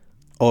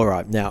All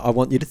right, now I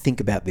want you to think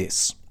about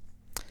this.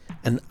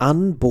 An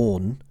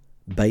unborn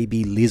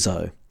baby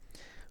Lizzo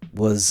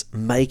was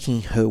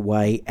making her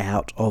way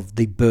out of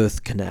the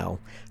birth canal,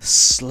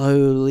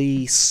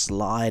 slowly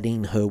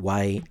sliding her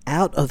way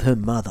out of her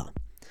mother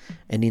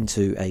and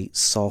into a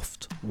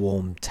soft,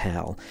 warm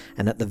towel.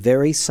 And at the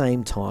very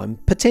same time,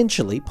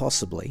 potentially,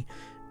 possibly,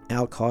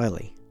 our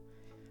Kylie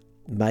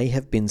may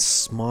have been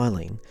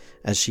smiling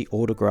as she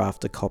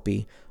autographed a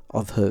copy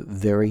of her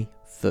very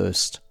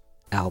first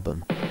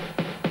album.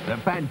 The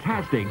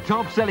fantastic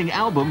top-selling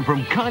album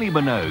from Kylie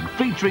Minogue,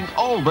 featuring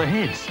all the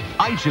hits.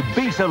 I Should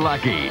Be So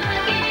Lucky.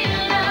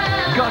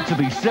 Got to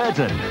Be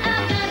Certain.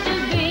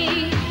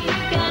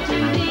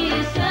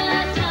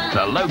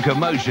 The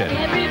Locomotion.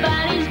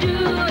 Everybody's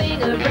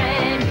doing a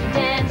break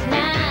dance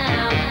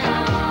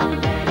now.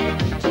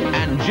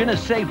 And Je ne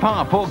sais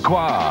pas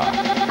pourquoi.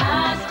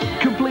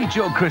 Complete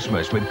your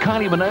Christmas with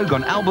Kylie Minogue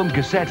on album,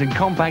 cassette and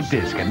compact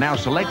disc, and now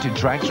selected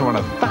tracks are on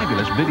a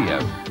fabulous video.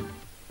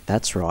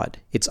 That's right,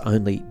 it's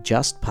only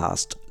just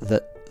past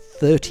the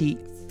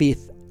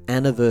 35th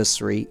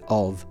anniversary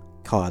of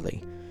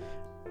Kylie.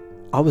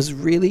 I was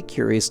really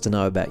curious to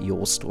know about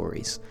your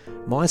stories.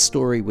 My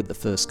story with the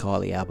first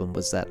Kylie album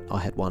was that I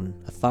had won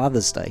a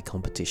Father's Day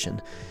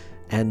competition,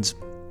 and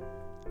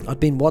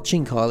I'd been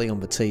watching Kylie on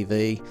the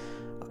TV.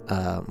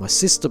 My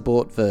sister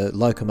bought the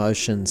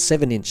Locomotion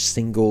 7-inch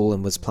single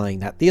and was playing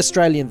that, the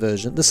Australian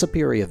version, the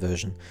superior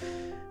version.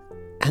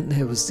 And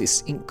there was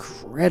this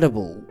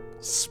incredible,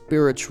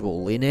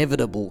 spiritual,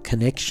 inevitable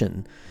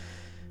connection.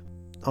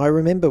 I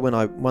remember when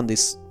I won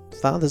this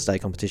Father's Day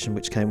competition,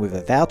 which came with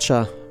a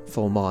voucher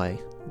for my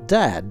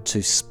dad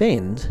to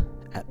spend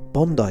at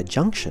Bondi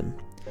Junction.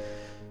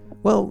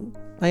 Well,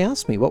 they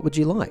asked me, what would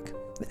you like?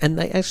 And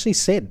they actually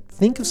said,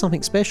 think of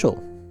something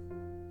special.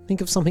 Think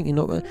of something you're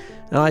not... And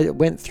I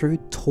went through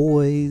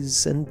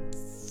toys and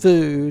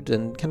food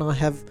and can I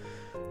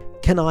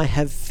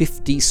have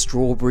 50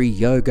 strawberry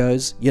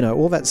Yogos? You know,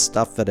 all that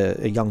stuff that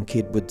a young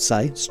kid would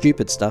say,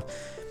 stupid stuff.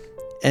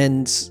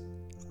 And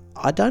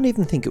I don't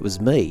even think it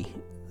was me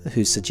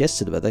who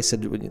suggested it, but they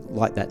said, would you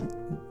like that,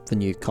 the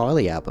new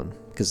Kylie album?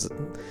 Because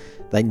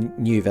they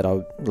knew that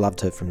I loved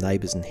her from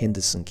Neighbours and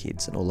Henderson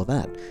Kids and all of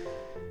that.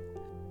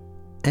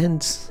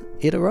 And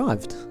it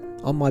arrived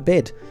on my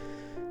bed.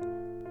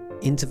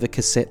 Into the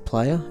cassette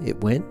player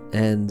it went,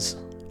 and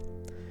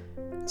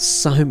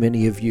so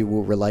many of you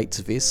will relate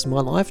to this.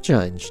 My life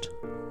changed.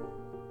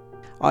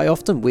 I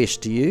often wish,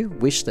 do you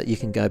wish that you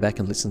can go back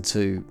and listen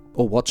to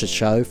or watch a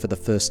show for the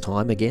first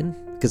time again?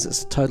 Because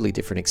it's a totally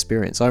different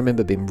experience. I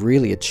remember being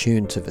really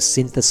attuned to the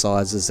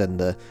synthesizers and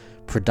the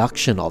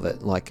production of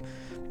it. Like,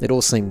 it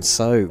all seemed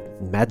so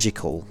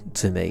magical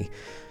to me.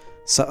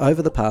 So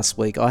over the past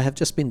week, I have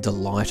just been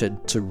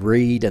delighted to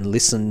read and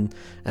listen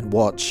and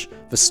watch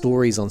the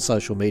stories on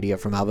social media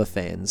from other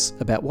fans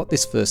about what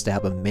this first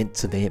album meant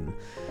to them.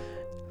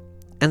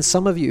 And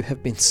some of you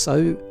have been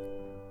so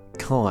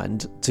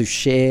kind to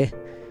share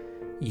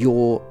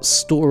your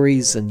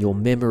stories and your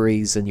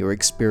memories and your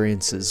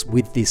experiences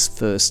with this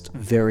first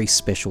very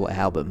special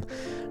album.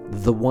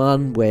 The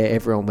one where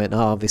everyone went,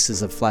 oh, this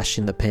is a flash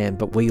in the pan,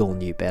 but we all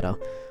knew better.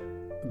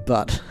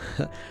 But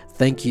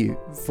thank you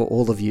for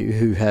all of you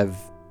who have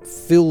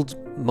filled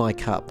my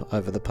cup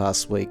over the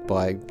past week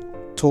by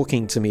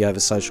talking to me over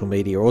social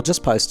media or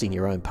just posting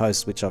your own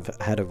posts, which I've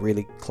had a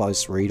really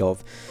close read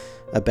of,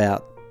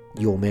 about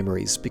your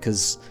memories,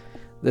 because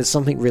there's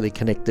something really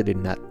connected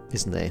in that,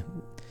 isn't there?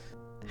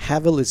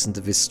 Have a listen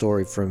to this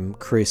story from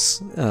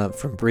Chris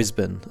from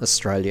Brisbane,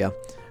 Australia,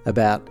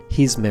 about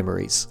his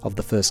memories of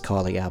the first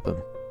Kylie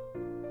album.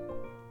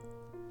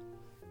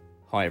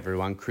 Hi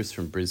everyone, Chris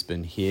from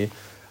Brisbane here,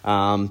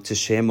 to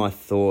share my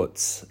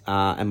thoughts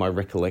and my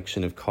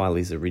recollection of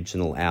Kylie's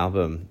original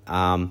album.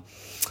 I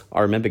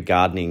remember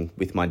gardening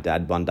with my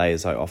dad one day,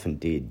 as I often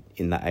did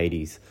in the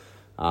 80s.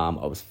 I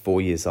was 4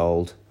 years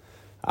old.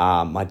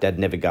 My dad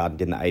never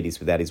gardened in the 80s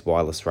without his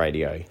wireless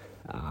radio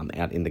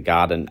out in the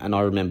garden. And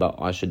I remember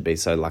I Should Be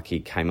So Lucky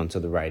came onto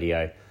the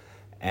radio,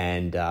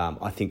 and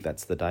I think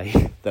that's the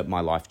day that my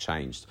life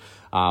changed.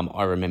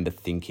 I remember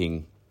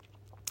thinking,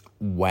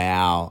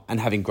 wow, and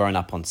having grown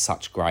up on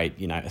such great,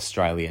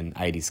 Australian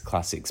 80s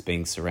classics,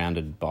 being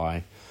surrounded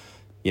by,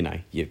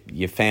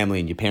 your family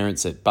and your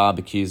parents at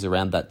barbecues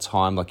around that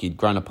time, like you'd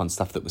grown up on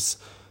stuff that was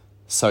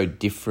so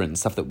different,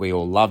 stuff that we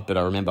all loved. But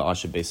I remember I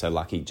Should Be So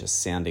Lucky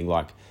just sounding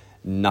like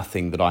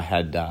nothing that I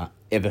had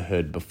ever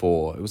heard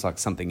before. It was like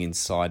something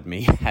inside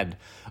me had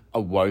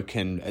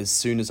awoken as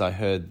soon as I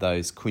heard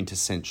those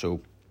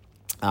quintessential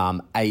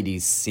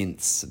 80s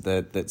synths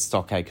that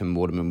Stock Aitken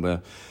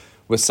Waterman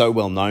were so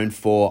well known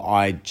for.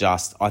 I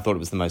thought it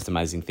was the most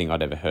amazing thing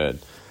I'd ever heard.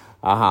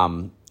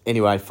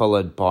 Anyway,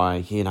 followed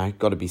by,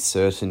 Got to Be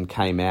Certain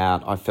came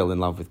out. I fell in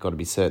love with Got to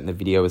Be Certain. The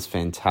video was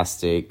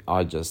fantastic.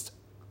 I just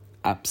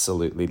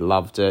absolutely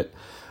loved it.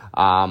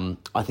 I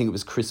think it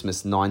was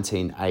Christmas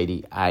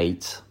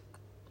 1988.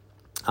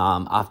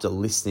 After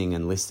listening,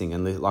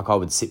 like I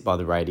would sit by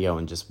the radio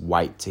and just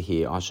wait to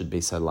hear I Should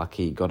Be So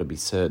Lucky, Got to Be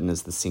Certain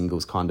as the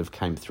singles kind of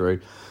came through.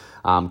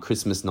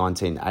 Christmas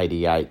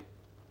 1988.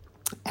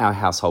 Our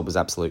household was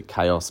absolute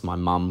chaos. My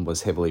mum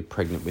was heavily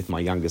pregnant with my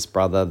youngest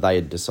brother. They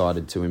had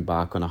decided to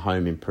embark on a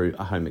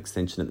home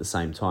extension at the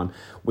same time.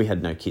 We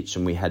had no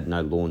kitchen. We had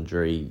no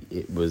laundry.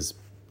 It was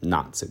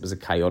nuts. It was a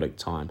chaotic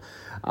time.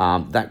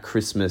 That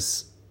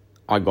Christmas,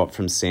 I got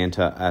from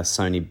Santa a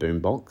Sony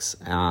boombox,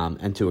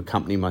 and to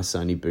accompany my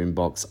Sony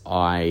boombox,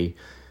 I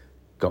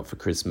got for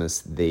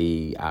Christmas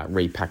the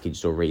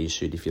repackaged or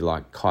reissued, if you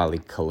like,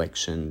 Kylie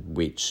collection,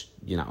 which,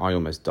 you know, I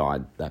almost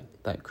died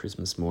that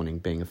Christmas morning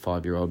being a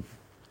 5-year-old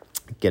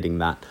getting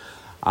that.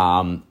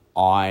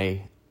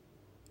 I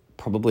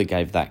probably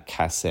gave that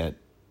cassette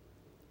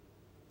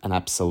an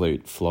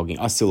absolute flogging.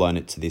 I still own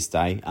it to this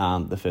day.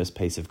 The first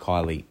piece of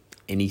Kylie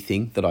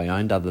anything that I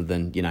owned other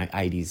than, you know,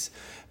 80s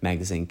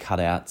magazine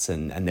cutouts,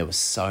 and there was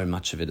so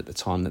much of it at the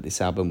time that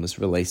this album was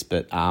released.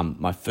 But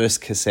my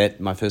first cassette,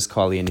 my first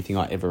Kylie anything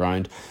I ever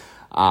owned,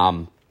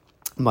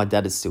 my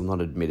dad is still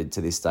not admitted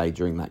to this day.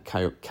 During that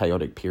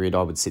chaotic period,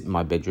 I would sit in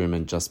my bedroom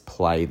and just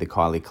play the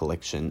Kylie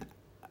collection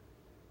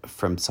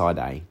from side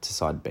A to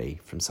side B,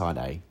 from side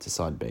A to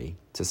side B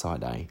to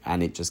side A,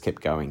 and it just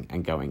kept going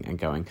and going and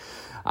going.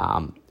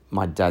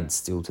 My dad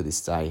still to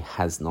this day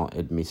has not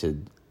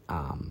admitted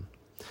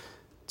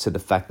to the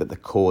fact that the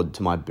cord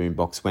to my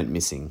boombox went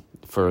missing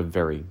for a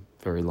very,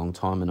 very long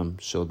time, and I'm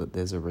sure that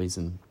there's a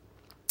reason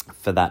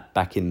for that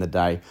back in the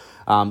day.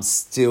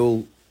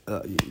 Still,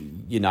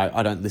 you know,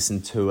 I don't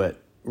listen to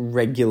it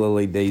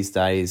regularly these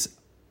days.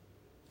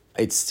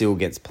 It still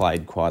gets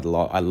played quite a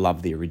lot. I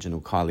love the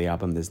original Kylie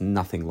album. There's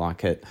nothing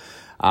like it.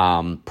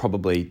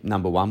 Probably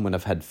number one when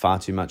I've had far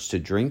too much to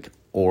drink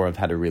or I've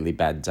had a really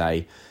bad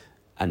day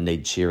and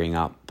need cheering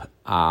up.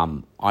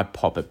 I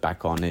pop it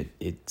back on.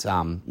 It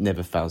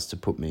never fails to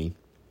put me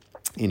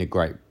in a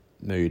great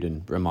mood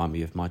and remind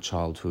me of my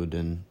childhood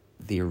and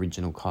the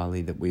original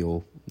Kylie that we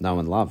all know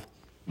and love.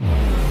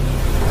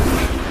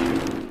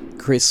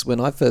 Chris,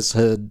 when I first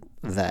heard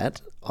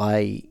that,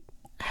 I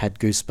had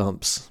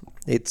goosebumps.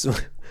 It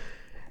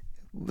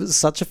was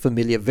such a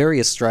familiar, very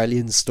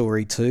Australian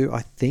story too,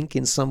 I think,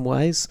 in some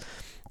ways.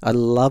 I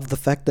love the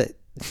fact that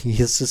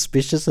you're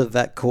suspicious of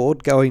that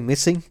cord going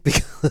missing,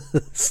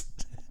 because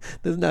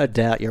there's no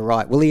doubt you're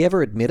right. Will he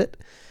ever admit it?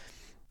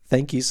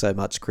 Thank you so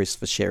much, Chris,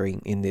 for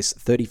sharing in this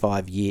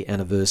 35-year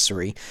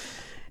anniversary.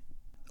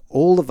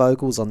 All the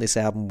vocals on this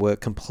album were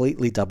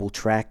completely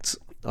double-tracked,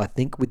 I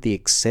think with the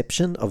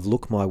exception of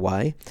Look My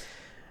Way.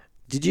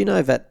 Did you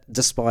know that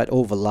despite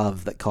all the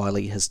love that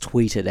Kylie has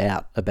tweeted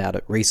out about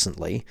it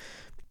recently,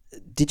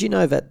 did you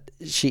know that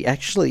she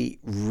actually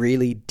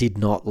really did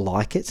not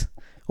like it,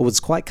 or was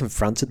quite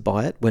confronted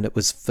by it when it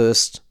was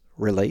first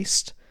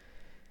released?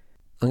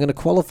 I'm going to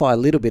qualify a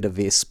little bit of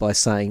this by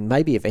saying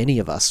maybe if any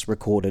of us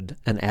recorded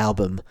an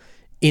album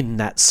in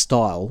that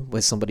style,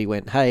 where somebody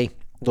went, hey,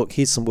 look,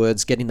 here's some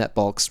words, get in that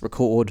box,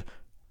 record.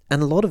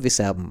 And a lot of this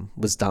album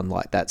was done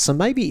like that. So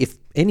maybe if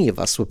any of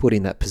us were put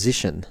in that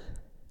position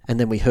and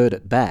then we heard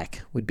it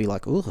back, we'd be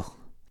like, ugh.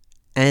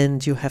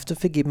 And you have to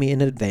forgive me in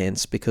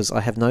advance because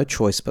I have no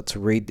choice but to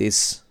read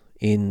this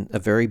in a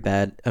very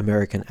bad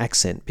American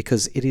accent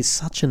because it is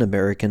such an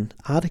American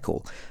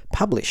article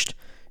published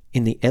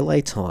in the LA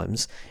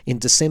Times in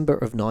December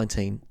of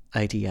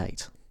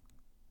 1988.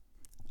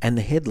 And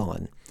the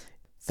headline,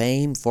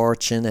 Fame,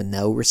 Fortune, and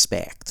No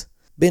Respect.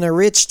 Been a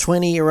rich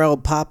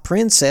 20-year-old pop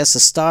princess, a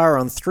star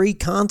on 3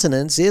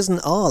 continents,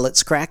 isn't all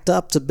it's cracked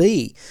up to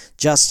be.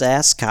 Just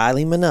ask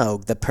Kylie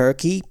Minogue, the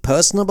perky,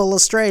 personable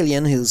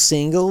Australian whose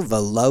single,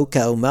 The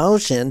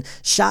Locomotion,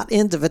 shot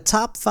into the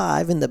top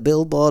 5 in the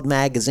Billboard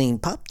magazine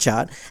pop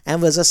chart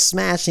and was a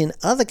smash in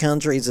other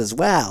countries as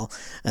well.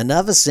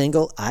 Another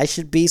single, I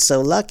Should Be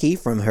So Lucky,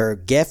 from her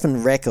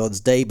Geffen Records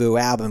debut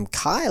album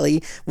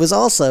Kylie, was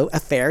also a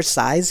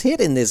fair-sized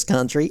hit in this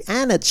country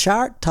and a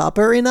chart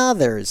topper in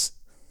others.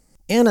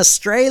 In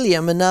Australia,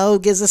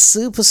 Minogue is a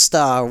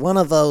superstar, one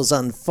of those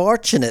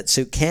unfortunates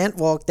who can't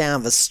walk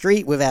down the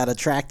street without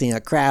attracting a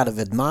crowd of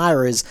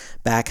admirers.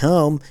 Back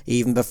home,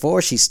 even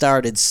before she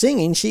started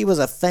singing, she was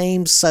a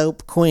famed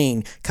soap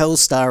queen,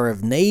 co-star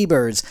of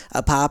Neighbours,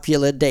 a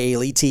popular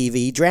daily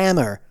TV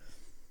drama.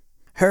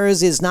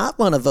 Hers is not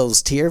one of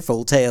those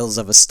tearful tales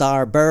of a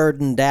star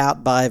burdened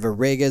out by the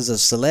rigors of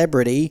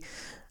celebrity.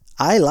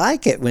 I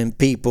like it when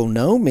people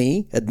know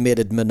me,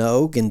 admitted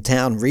Minogue in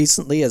town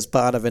recently as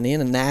part of an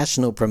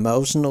international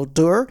promotional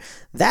tour.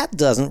 That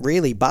doesn't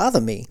really bother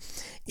me.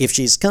 If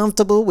she's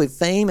comfortable with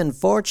fame and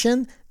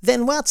fortune,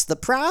 then what's the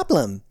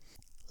problem?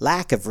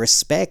 Lack of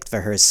respect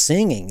for her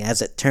singing,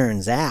 as it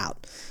turns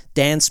out.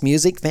 Dance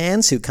music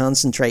fans who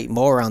concentrate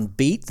more on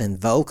beat than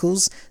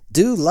vocals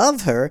do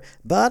love her,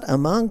 but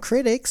among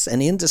critics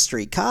and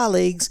industry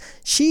colleagues,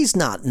 she's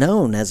not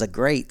known as a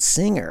great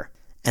singer.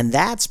 And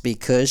that's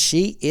because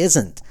she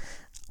isn't.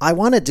 I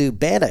want to do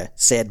better,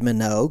 said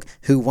Minogue,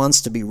 who wants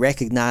to be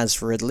recognized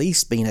for at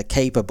least being a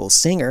capable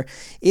singer.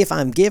 If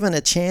I'm given a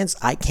chance,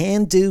 I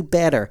can do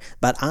better,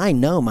 but I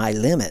know my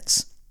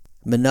limits.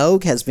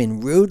 Minogue has been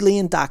rudely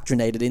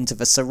indoctrinated into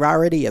the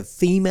sorority of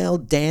female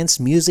dance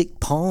music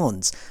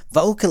pawns,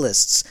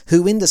 vocalists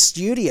who in the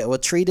studio are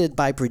treated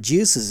by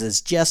producers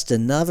as just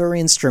another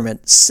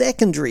instrument,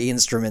 secondary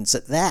instruments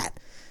at that.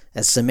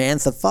 As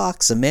Samantha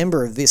Fox, a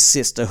member of this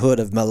sisterhood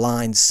of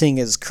maligned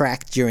singers,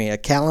 cracked during a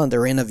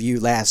calendar interview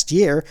last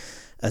year,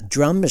 a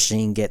drum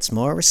machine gets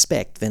more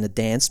respect than a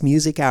dance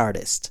music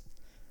artist.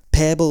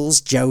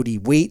 Pebbles,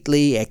 Jodie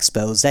Wheatley,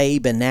 Expose,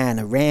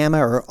 Bananarama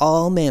are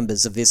all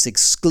members of this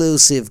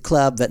exclusive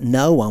club that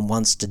no one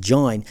wants to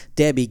join.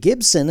 Debbie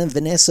Gibson and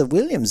Vanessa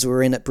Williams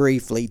were in it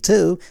briefly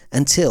too,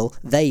 until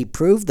they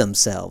proved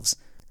themselves.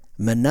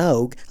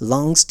 Minogue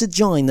longs to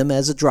join them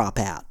as a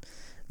dropout.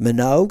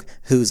 Minogue,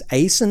 whose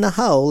ace in the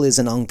hole is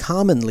an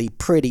uncommonly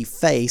pretty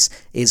face,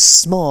 is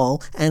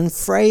small and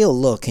frail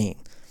looking.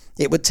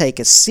 It would take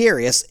a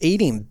serious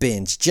eating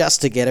binge just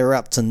to get her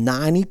up to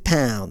 90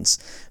 pounds.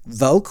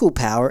 Vocal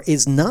power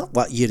is not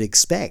what you'd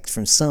expect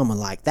from someone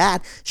like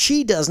that.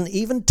 She doesn't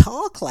even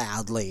talk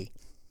loudly.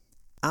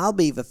 "I'll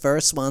be the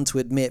first one to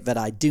admit that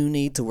I do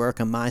need to work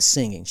on my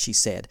singing," she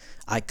said.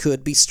 "I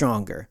could be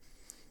stronger."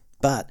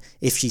 But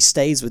if she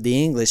stays with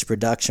the English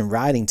production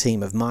writing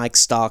team of Mike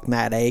Stock,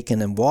 Matt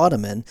Aiken, and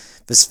Waterman,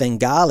 the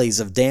Svengalis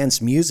of dance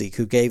music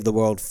who gave the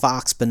world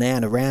Fox,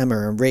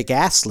 Bananarama, and Rick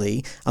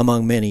Astley,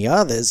 among many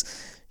others,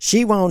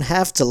 she won't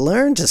have to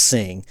learn to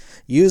sing.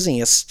 Using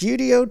a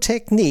studio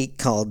technique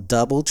called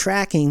double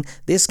tracking,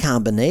 this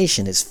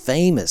combination is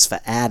famous for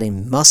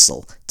adding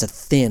muscle to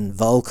thin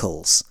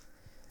vocals.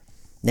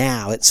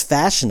 Now, it's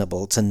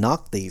fashionable to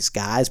knock these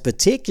guys,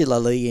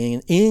 particularly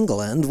in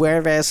England,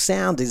 where their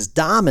sound is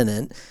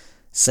dominant.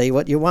 Say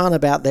what you want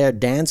about their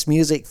dance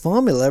music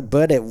formula,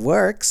 but it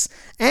works,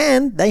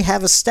 and they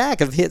have a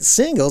stack of hit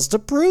singles to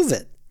prove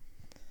it.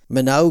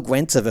 Minogue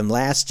went to them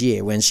last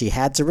year when she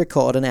had to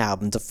record an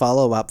album to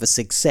follow up the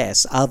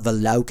success of The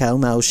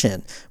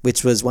Locomotion,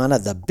 which was one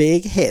of the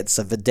big hits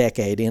of the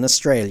decade in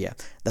Australia.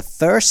 The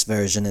first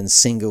version and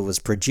single was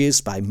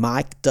produced by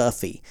Mike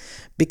Duffy.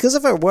 Because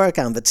of her work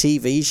on the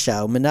TV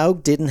show,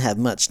 Minogue didn't have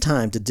much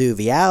time to do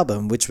the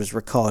album, which was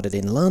recorded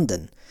in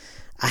London.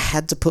 "I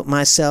had to put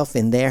myself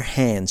in their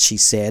hands," she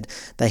said.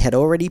 "They had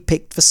already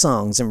picked the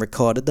songs and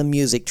recorded the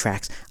music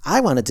tracks.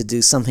 I wanted to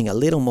do something a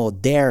little more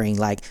daring,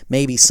 like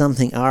maybe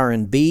something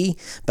R&B,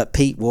 but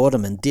Pete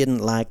Waterman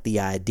didn't like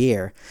the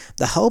idea.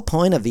 The whole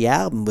point of the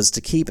album was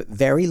to keep it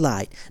very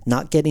light,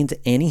 not get into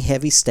any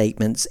heavy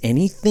statements,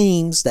 any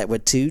themes that were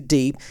too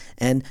deep,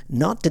 and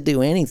not to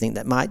do anything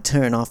that might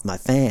turn off my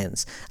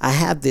fans. I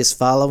have this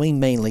following,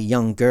 mainly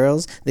young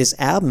girls. This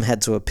album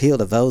had to appeal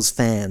to those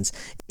fans.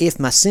 If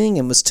my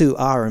singing was too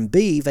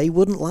R&B, they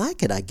wouldn't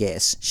like it, I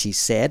guess," she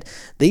said.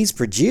 "These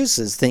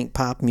producers think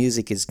pop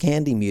music is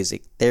candy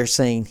music. They're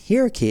saying,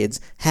 'Here,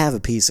 kids, have a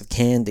piece of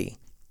candy.'"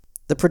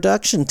 The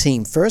production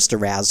team first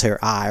aroused her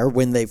ire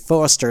when they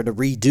forced her to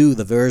redo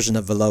the version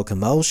of The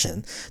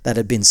Locomotion that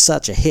had been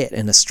such a hit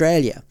in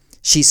Australia.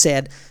 She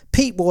said,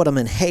 "Pete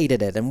Waterman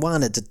hated it and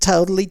wanted to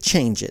totally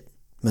change it,"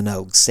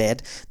 Minogue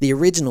said. "The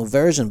original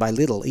version by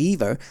Little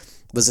Eva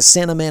was a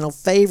sentimental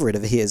favorite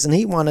of his, and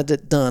he wanted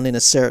it done in a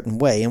certain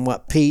way, and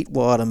what Pete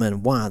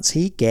Waterman wants,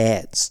 he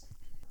gets."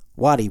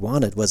 What he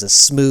wanted was a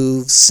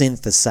smooth,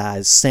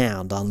 synthesized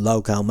sound on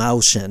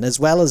Locomotion, as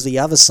well as the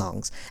other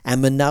songs,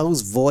 and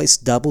Minogue's voice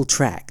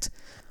double-tracked.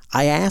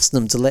 "I asked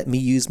them to let me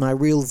use my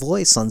real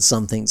voice on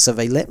something, so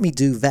they let me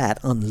do that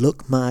on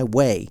Look My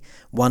Way,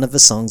 one of the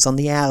songs on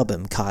the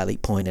album,"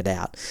 Kylie pointed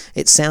out.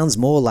 "It sounds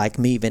more like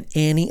me than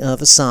any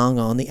other song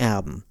on the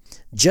album.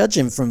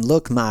 Judging from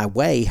Look My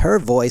Way, her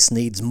voice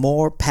needs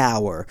more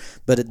power,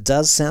 but it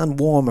does sound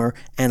warmer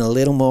and a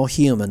little more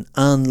human,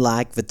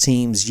 unlike the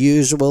team's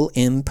usual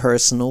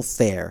impersonal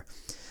fare.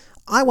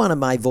 I wanted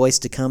my voice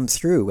to come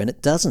through, and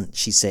it doesn't,"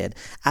 she said.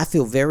 "I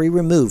feel very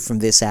removed from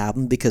this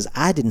album because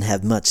I didn't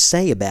have much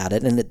say about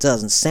it, and it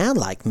doesn't sound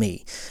like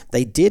me.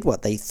 They did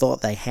what they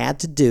thought they had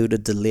to do to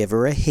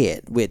deliver a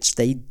hit, which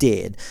they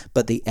did,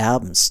 but the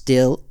album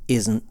still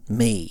isn't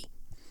me."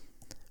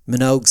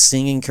 Minogue's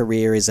singing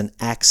career is an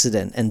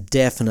accident and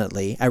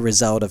definitely a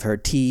result of her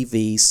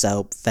TV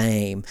soap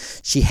fame.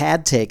 She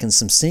had taken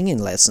some singing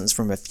lessons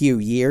from a few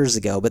years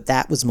ago, but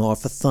that was more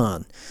for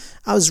fun.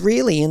 "I was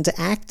really into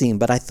acting,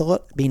 but I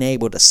thought being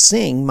able to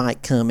sing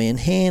might come in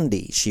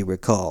handy," she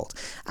recalled.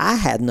 "I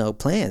had no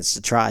plans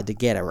to try to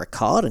get a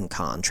recording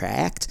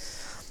contract."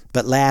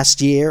 But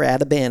last year,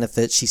 at a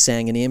benefit, she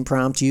sang an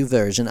impromptu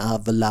version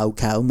of The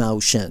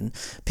Locomotion.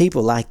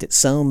 "People liked it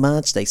so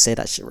much, they said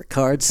I should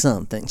record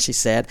something," she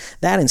said.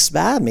 "That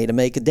inspired me to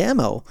make a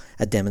demo,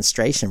 a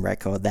demonstration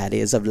record, that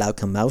is, of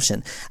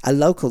Locomotion. A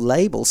local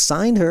label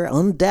signed her,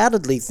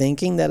 undoubtedly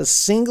thinking that a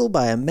single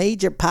by a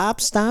major pop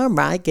star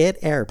might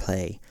get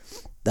airplay.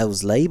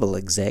 Those label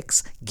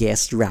execs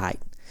guessed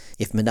right.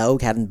 If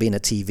Minogue hadn't been a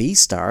TV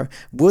star,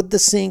 would the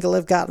single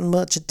have gotten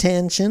much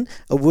attention,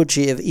 or would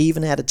she have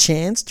even had a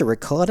chance to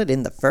record it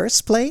in the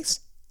first place?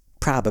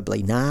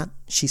 Probably not,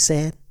 she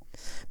said.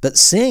 But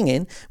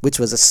singing, which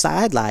was a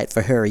sidelight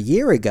for her a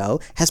year ago,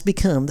 has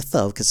become the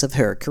focus of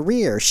her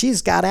career.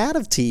 She's got out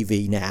of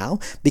TV now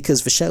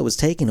because the show was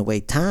taking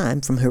away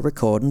time from her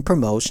record and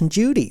promotion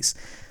duties.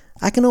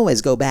 I can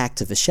always go back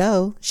to the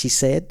show, she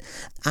said.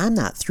 I'm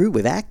not through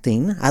with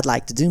acting. I'd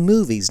like to do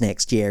movies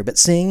next year, but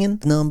singing,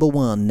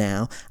 #1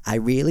 now. I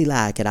really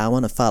like it. I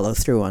want to follow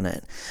through on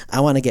it. I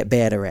want to get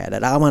better at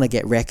it. I want to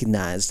get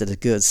recognized as a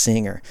good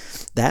singer.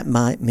 That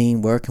might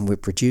mean working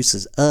with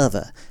producers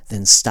other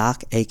than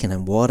Stock, Aitken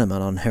and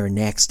Waterman on her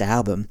next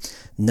album.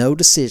 No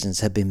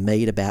decisions have been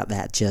made about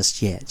that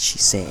just yet, she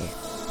said.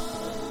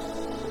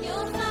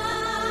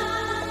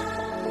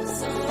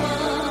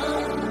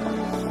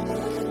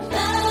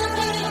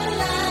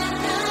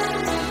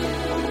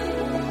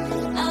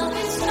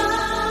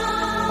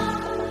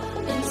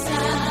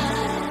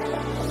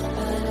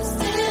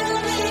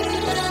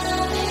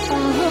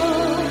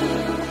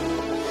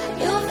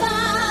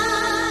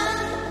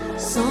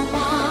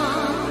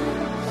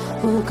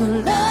 Who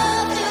can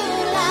love you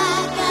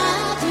like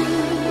I do?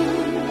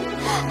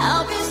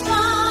 I'll be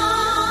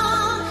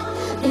strong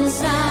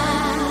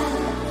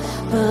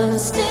inside, but I'll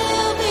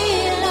still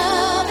be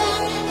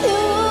loving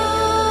you.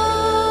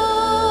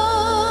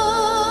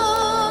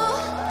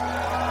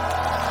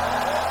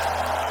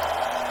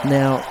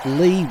 Now,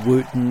 Lee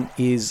Wooten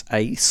is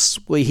a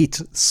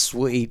sweet,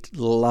 sweet,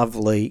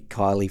 lovely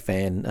Kylie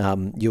fan.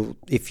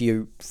 If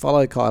you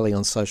follow Kylie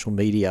on social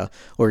media,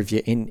 or if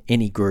you're in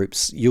any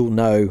groups, you'll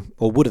know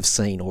or would have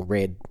seen or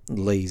read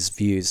Lee's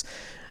views.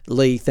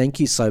 Lee, thank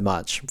you so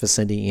much for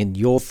sending in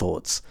your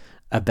thoughts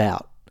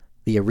about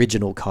the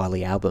original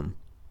Kylie album.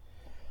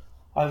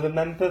 I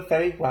remember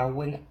very well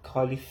when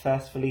Kylie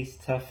first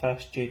released her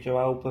first studio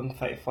album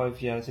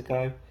 35 years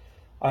ago.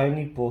 I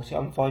only bought it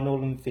on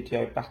vinyl and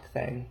video back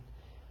then.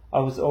 I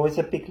was always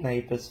a big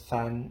Neighbours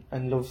fan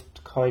and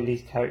loved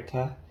Kylie's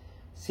character.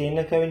 Seeing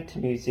her go into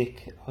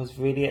music, I was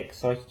really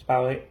excited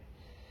about it.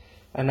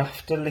 And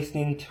after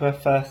listening to her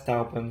first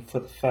album for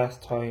the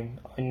first time,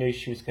 I knew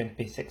she was going to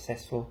be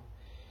successful.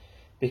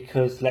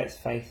 Because let's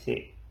face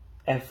it,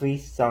 every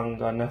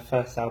song on her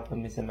first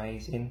album is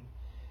amazing.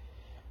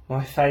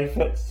 My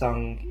favourite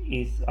song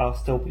is I'll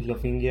Still Be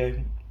Loving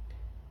You.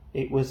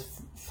 It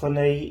was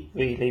funny,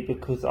 really,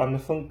 because on the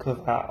front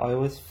cover I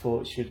always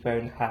thought she was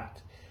wearing a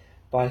hat,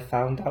 but I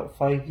found out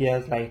 5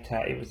 years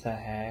later it was her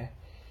hair.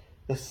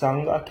 The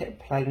song I kept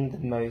playing the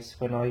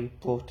most when I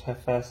bought her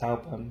first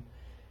album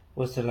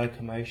was The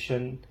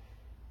Locomotion,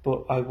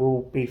 but I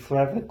will be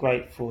forever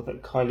grateful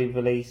that Kylie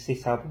released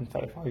this album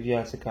 35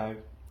 years ago,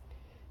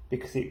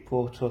 because it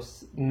brought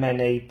us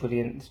many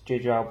brilliant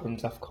studio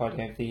albums of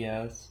Kylie over the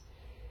years.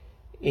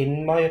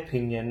 In my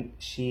opinion,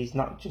 she's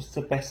not just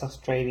the best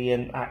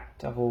Australian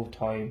act of all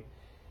time,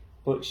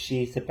 but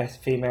she's the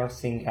best female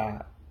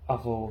singer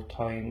of all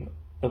time,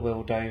 the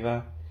world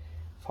over.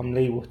 From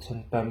Lee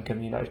Wooten,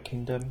 Birmingham, United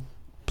Kingdom.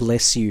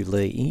 Bless you,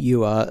 Lee.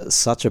 You are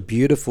such a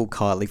beautiful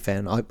Kylie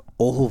fan. I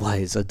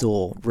always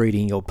adore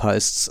reading your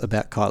posts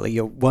about Kylie.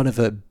 You're one of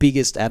her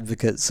biggest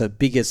advocates, her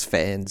biggest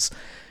fans.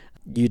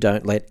 You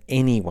don't let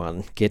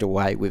anyone get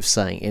away with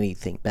saying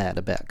anything bad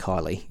about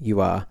Kylie. You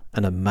are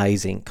an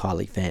amazing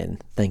Kylie fan.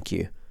 Thank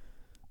you.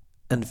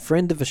 And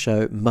friend of the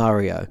show,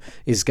 Mario,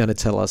 is going to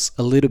tell us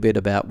a little bit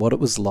about what it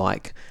was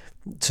like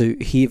to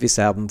hear this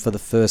album for the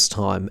first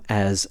time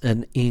as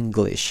an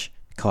English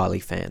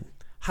Kylie fan.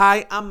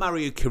 Hi, I'm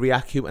Mario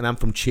Kyriakou and I'm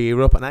from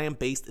Cheer Up and I am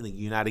based in the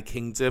United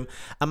Kingdom.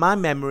 And my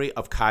memory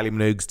of Kylie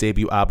Minogue's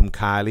debut album,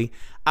 Kylie,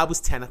 I was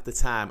 10 at the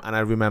time and I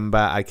remember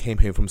I came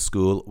home from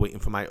school waiting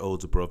for my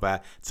older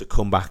brother to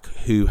come back,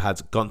 who had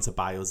gone to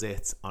buy us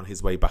it on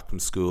his way back from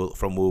school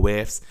from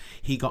Woolworths.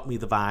 He got me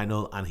the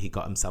vinyl and he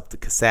got himself the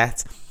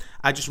cassette.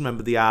 I just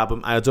remember the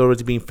album. I had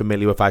already been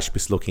familiar with I Should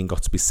Be Looking,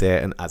 Got to Be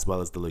Certain, as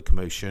well as The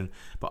Locomotion.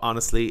 But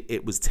honestly,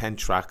 it was 10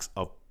 tracks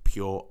of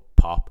pure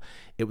pop.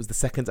 It was the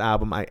second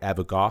album I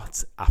ever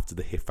got after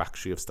the hit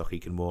factory of Stock,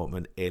 Aitken and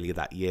Waterman earlier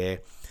that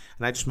year.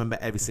 And I just remember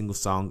every single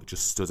song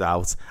just stood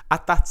out.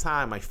 At that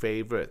time, my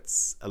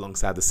favourites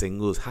alongside the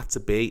singles had to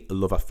be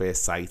Love at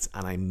First Sight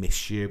and I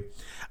Miss You.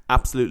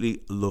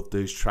 Absolutely loved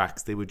those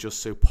tracks. They were just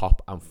so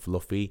pop and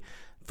fluffy.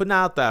 For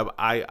now, though,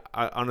 I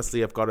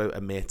honestly have got to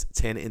admit,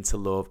 Turn It Into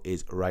Love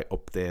is right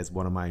up there as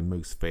one of my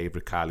most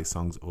favourite Kylie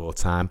songs of all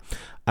time.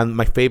 And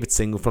my favourite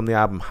single from the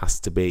album has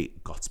to be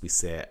Got to Be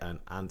Certain.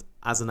 And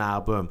as an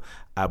album,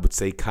 I would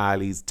say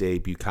Kylie's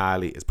debut,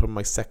 Kylie, is probably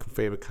my second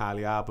favourite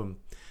Kylie album,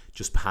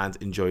 just behind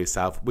Enjoy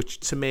Yourself,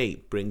 which to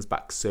me brings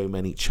back so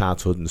many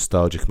childhood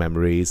nostalgic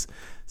memories.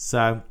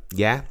 So,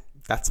 yeah,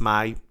 that's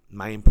my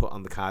input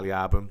on the Kylie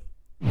album.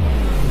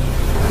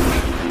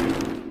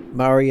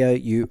 Mario,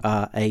 you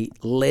are a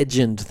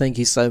legend. Thank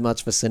you so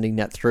much for sending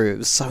that through. It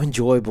was so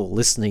enjoyable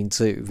listening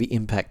to the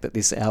impact that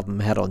this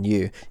album had on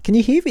you. Can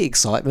you hear the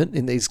excitement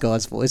in these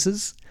guys'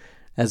 voices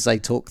as they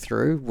talk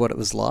through what it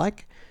was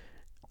like?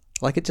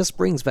 Like, it just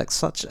brings back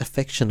such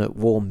affectionate,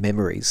 warm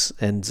memories.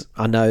 And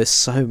I know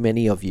so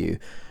many of you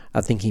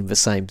are thinking the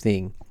same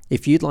thing.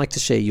 If you'd like to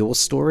share your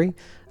story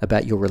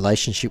about your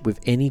relationship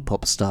with any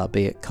pop star,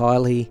 be it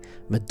Kylie,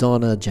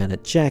 Madonna,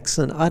 Janet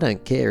Jackson, I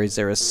don't care. Is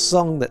there a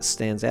song that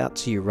stands out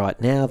to you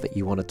right now that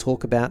you want to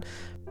talk about?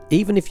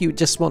 Even if you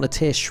just want to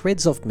tear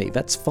shreds off me,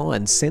 that's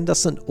fine. Send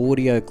us an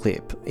audio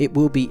clip. It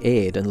will be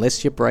aired.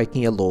 Unless you're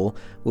breaking a law,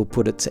 we'll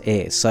put it to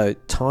air. So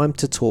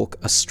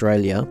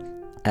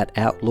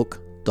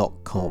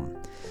timetotalkaustralia@outlook.com.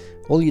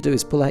 All you do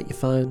is pull out your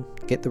phone,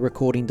 get the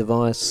recording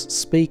device,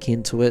 speak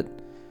into it.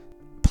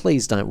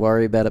 Please don't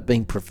worry about it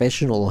being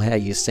professional or how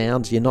you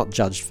sound. You're not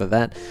judged for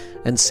that.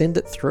 And send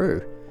it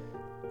through.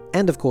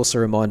 And of course, a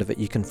reminder that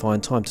you can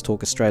find Time to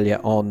Talk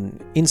Australia on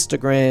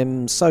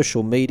Instagram,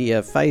 social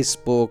media,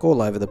 Facebook, all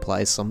over the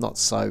place. I'm not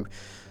so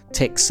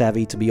tech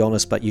savvy, to be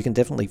honest, but you can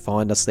definitely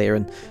find us there,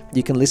 and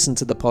you can listen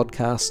to the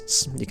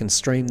podcasts, you can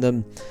stream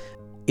them.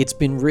 It's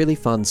been really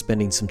fun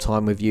spending some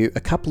time with you.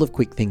 A couple of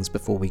quick things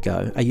before we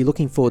go. Are you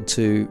looking forward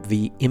to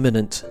the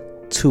imminent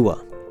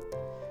tour?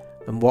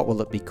 And what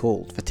will it be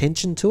called? The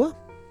Tension Tour?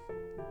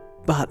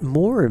 But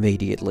more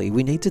immediately,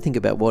 we need to think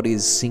about what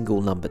is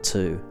single number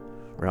 2,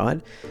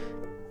 right?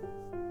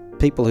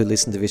 People who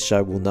listen to this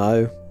show will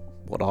know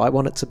what I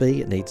want it to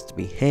be. It needs to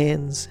be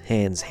hands,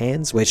 hands,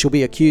 hands, where she'll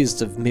be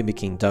accused of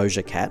mimicking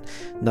Doja Cat,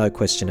 no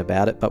question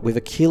about it, but with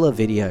a killer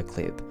video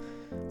clip.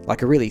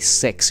 Like a really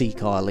sexy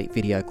Kylie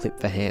video clip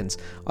for hands.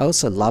 I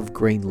also love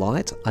Green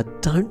Light. I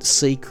don't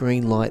see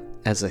Green Light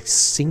as a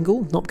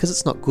single, not because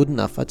it's not good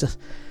enough, I just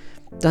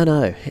don't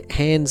know.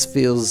 Hands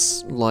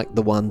feels like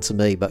the one to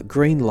me, but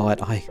Green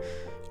Light,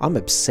 I'm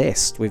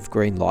obsessed with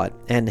Green Light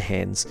and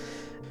Hands.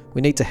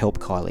 We need to help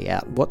Kylie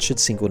out. What should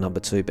single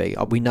number 2 be?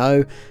 We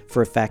know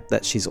for a fact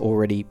that she's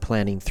already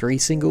planning 3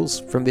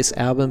 singles from this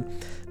album.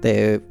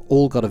 They've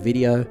all got a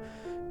video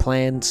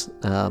planned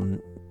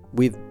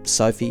with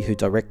Sophie, who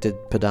directed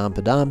Padam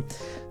Padam.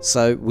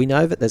 So we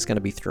know that there's going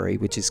to be 3,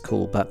 which is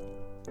cool, but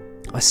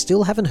I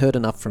still haven't heard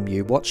enough from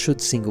you. What should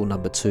single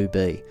number 2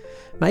 be?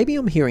 Maybe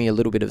I'm hearing a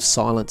little bit of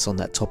silence on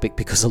that topic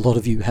because a lot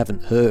of you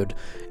haven't heard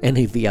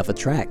any of the other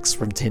tracks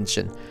from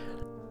Tension.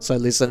 So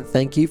listen,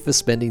 thank you for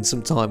spending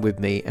some time with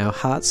me. Our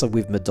hearts are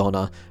with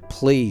Madonna.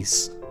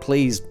 Please,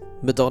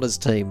 Madonna's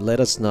team, let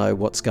us know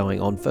what's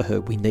going on for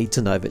her. We need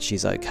to know that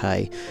she's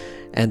okay.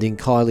 And in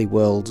Kylie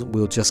world,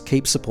 we'll just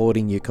keep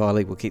supporting you,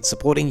 Kylie. We'll keep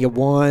supporting your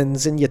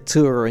wines and your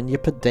tour and your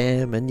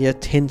Padam and your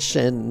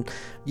Tension,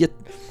 your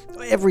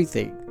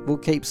everything. We'll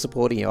keep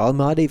supporting you. I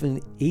might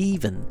even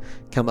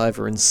come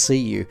over and see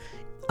you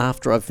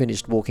after I've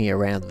finished walking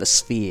around the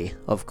sphere,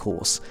 of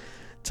course.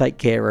 Take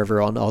care,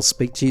 everyone. I'll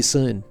speak to you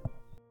soon.